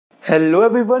Hello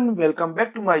everyone, welcome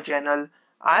back to my channel.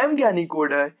 I am Gyaani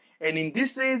Coder, and in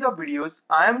this series of videos,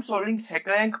 I am solving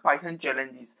Hackerrank Python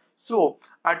challenges. So,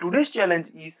 our today's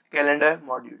challenge is calendar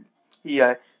module.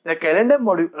 Here, the calendar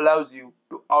module allows you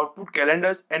to output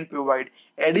calendars and provide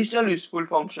additional useful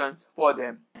functions for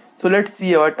them. So let's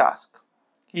see our task.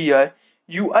 Here,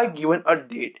 you are given a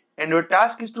date and your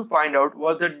task is to find out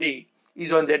what the day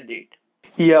is on that date.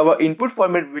 Here our input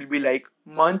format will be like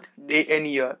month, day and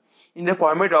year in the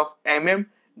format of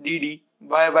DD,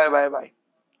 YYYY.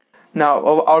 Now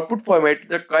our output format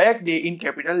the correct day in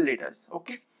capital letters.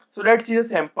 Okay. So let's see the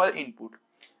sample input.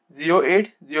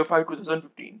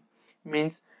 08/05/2015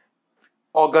 means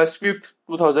August 5th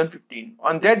 2015.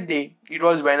 On that day it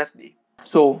was Wednesday.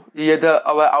 So here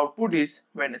our output is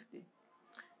Wednesday.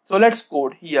 So let's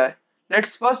code here.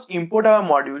 Let's first import our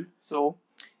module. So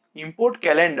import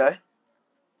calendar.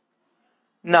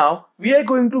 Now we are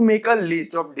going to make a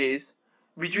list of days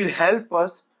which will help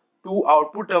us to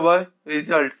output our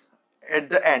results at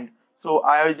the end. So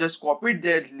I have just copied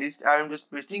that list. I am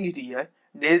just pasting it here,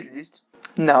 days list.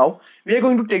 Now we are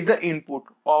going to take the input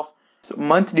of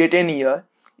month, date and year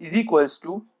is equals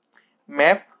to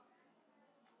map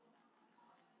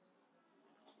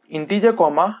integer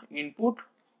comma input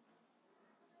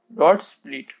dot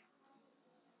split.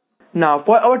 Now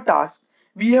for our task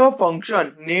we have a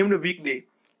function named weekday.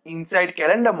 Inside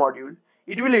calendar module,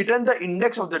 it will return the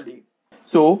index of the day.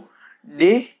 So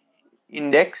day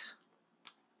index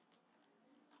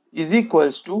is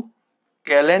equals to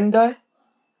calendar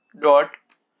dot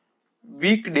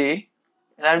weekday,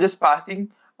 and I'm just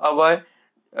passing our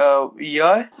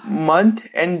year, month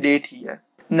and date here.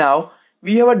 Now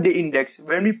we have a day index.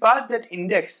 When we pass that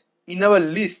index in our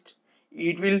list,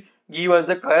 it will give us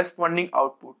the corresponding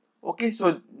output. Okay,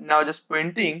 so now just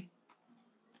print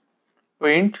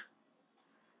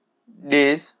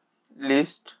days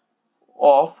list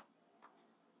of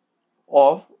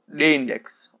day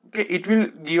index. Okay, it will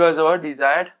give us our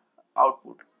desired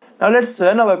output. Now let's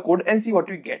run our code and see what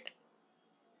we get.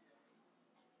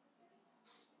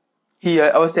 Here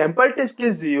our sample test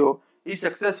case 0 is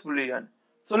successfully run.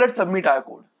 So let's submit our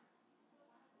code.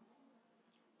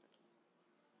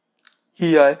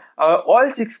 Here our all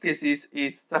 6 cases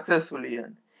is successfully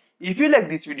run. If you like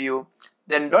this video,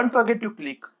 then don't forget to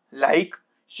click like,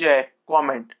 share,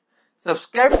 comment,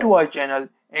 subscribe to our channel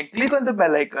and click on the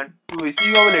bell icon to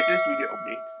receive our latest video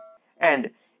updates.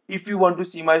 And if you want to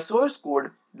see my source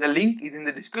code, the link is in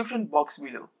the description box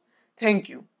below. Thank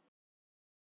you.